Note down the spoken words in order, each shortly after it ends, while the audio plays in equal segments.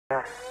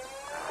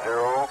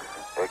Zero,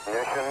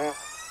 ignition,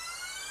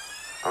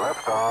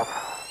 liftoff.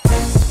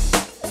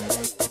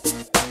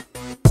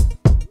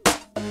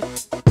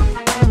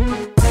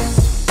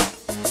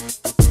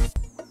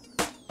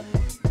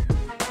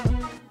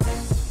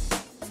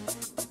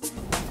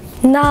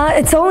 Nah,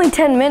 it's only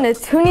 10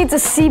 minutes. Who needs a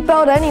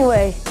seatbelt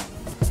anyway?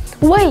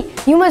 Wait,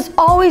 you must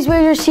always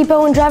wear your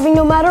seatbelt when driving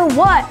no matter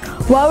what.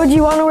 Why would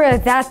you want to wear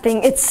that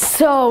thing? It's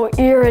so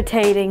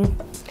irritating.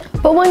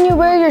 But when you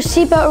wear your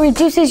seatbelt, it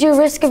reduces your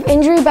risk of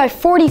injury by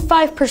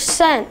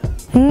 45%.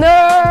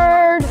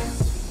 Nerd!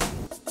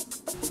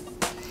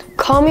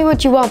 Call me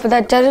what you want, but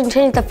that doesn't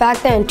change the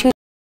fact that in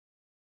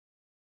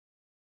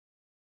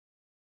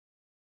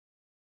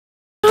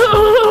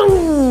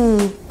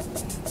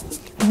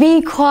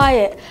Be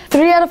quiet.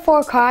 3 out of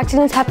 4 car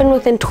accidents happen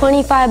within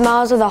 25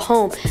 miles of the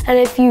home. And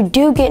if you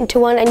do get into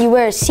one and you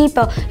wear a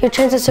seatbelt, your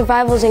chance of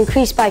survival is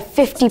increased by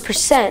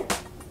 50%.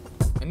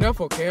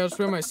 Enough, okay? I'll just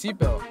wear my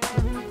seatbelt.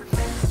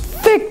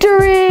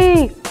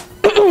 Victory!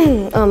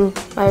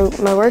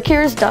 My work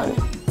here is done.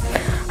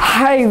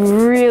 I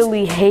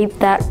really hate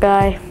that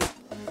guy.